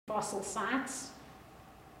fossil sites.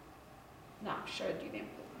 No, I showed you the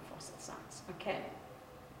important fossil sites. Okay.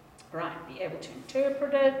 Right, be able to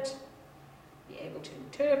interpret it. Be able to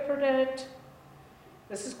interpret it.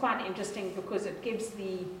 This is quite interesting because it gives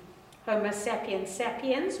the Homo sapiens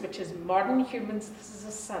sapiens, which is modern humans, this is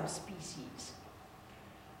a subspecies,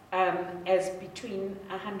 as between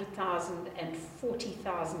 100,000 and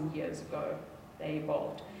 40,000 years ago they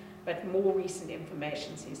evolved. But more recent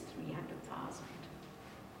information says 300,000.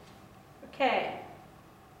 Okay.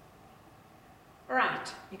 All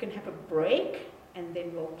right, you can have a break and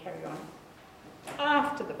then we'll carry on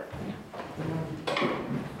after the break.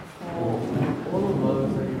 All of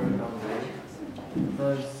those that you wrote down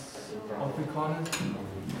there, does Afrikaners,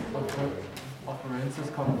 operances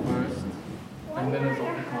come first, and then it's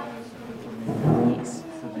Afrikaners, and it's Armenian? Yes.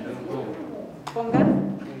 So the other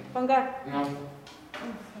Bonga? No.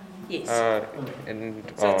 Yes. And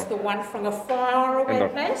So it's the one from a far away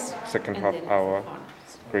and place? second and half then hour. Afrikaner.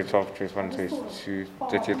 Grade 12, Phase 1, Phase 2,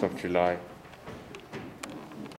 30th of July.